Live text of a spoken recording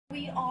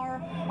We are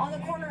on the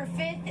corner of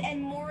 5th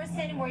and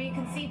Morrison, where you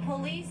can see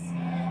police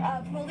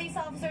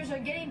officers are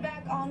getting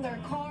back on their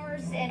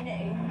cars,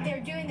 and they're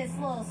doing this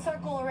little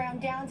circle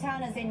around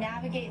downtown as they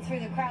navigate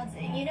through the crowds.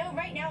 You know,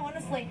 right now,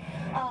 honestly,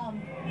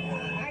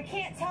 I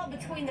can't tell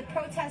between the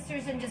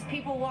protesters and just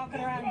people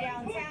walking around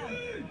downtown.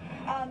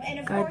 And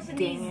of course, in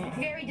these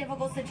very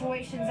difficult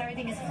situations,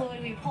 everything is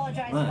fluid. We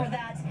apologize for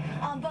that.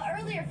 But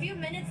earlier, a few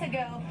minutes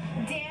ago,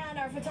 Dan,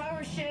 our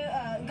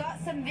photographer,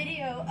 got some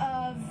video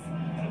of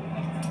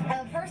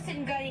a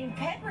person getting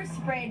pepper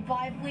sprayed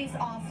by a police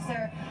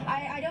officer.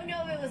 I don't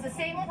know if it was the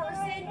same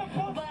person,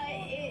 but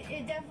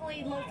it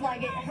definitely looked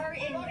like it hurt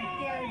in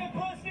there.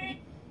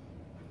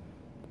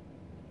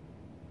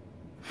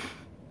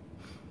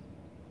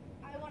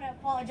 I want to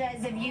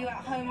apologize if you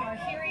at home are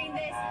hearing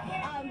this,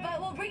 but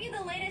we'll bring you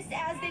the latest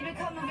as they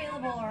become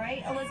available, all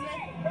right,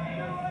 Elizabeth?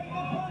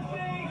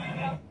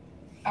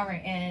 All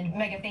right, and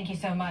Mega, thank you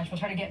so much. We'll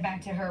try to get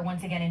back to her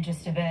once again in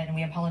just a bit, and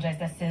we apologize.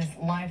 This is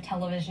live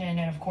television,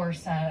 and of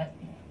course,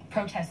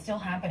 protests still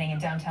happening in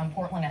downtown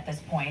Portland at this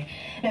point.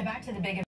 Now back to the big